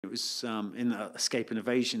It was in the escape and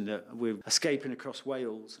evasion that we were escaping across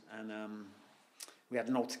Wales, and we had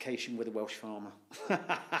an altercation with a Welsh farmer.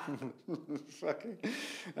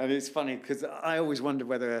 And it's funny because I always wonder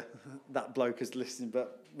whether that bloke is listening,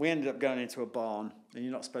 but we ended up going into a barn, and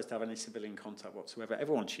you're not supposed to have any civilian contact whatsoever.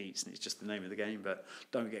 Everyone cheats, and it's just the name of the game, but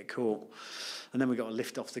don't get caught. And then we got a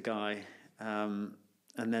lift off the guy.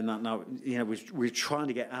 And then we were trying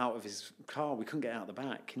to get out of his car. We couldn't get out the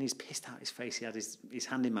back, and he's pissed out his face. He had his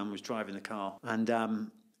handyman was driving the car,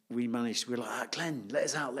 and we managed. We were like, Glenn, let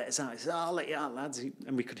us out. He said, I'll let you out, lads.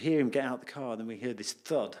 And we could hear him get out the car. And then we heard this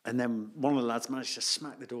thud, and then one of the lads managed to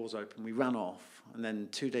smack the doors open. We ran off, and then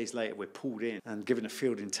 2 days later, we're pulled in and given a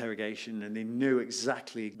field interrogation, and they knew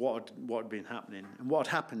exactly what had been happening. And what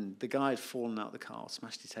had happened, the guy had fallen out of the car,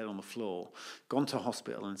 smashed his head on the floor, gone to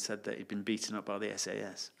hospital, and said that he'd been beaten up by the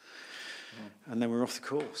SAS. And then we're off the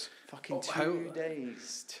course. Fucking 2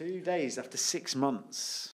 days. 2 days after 6 months.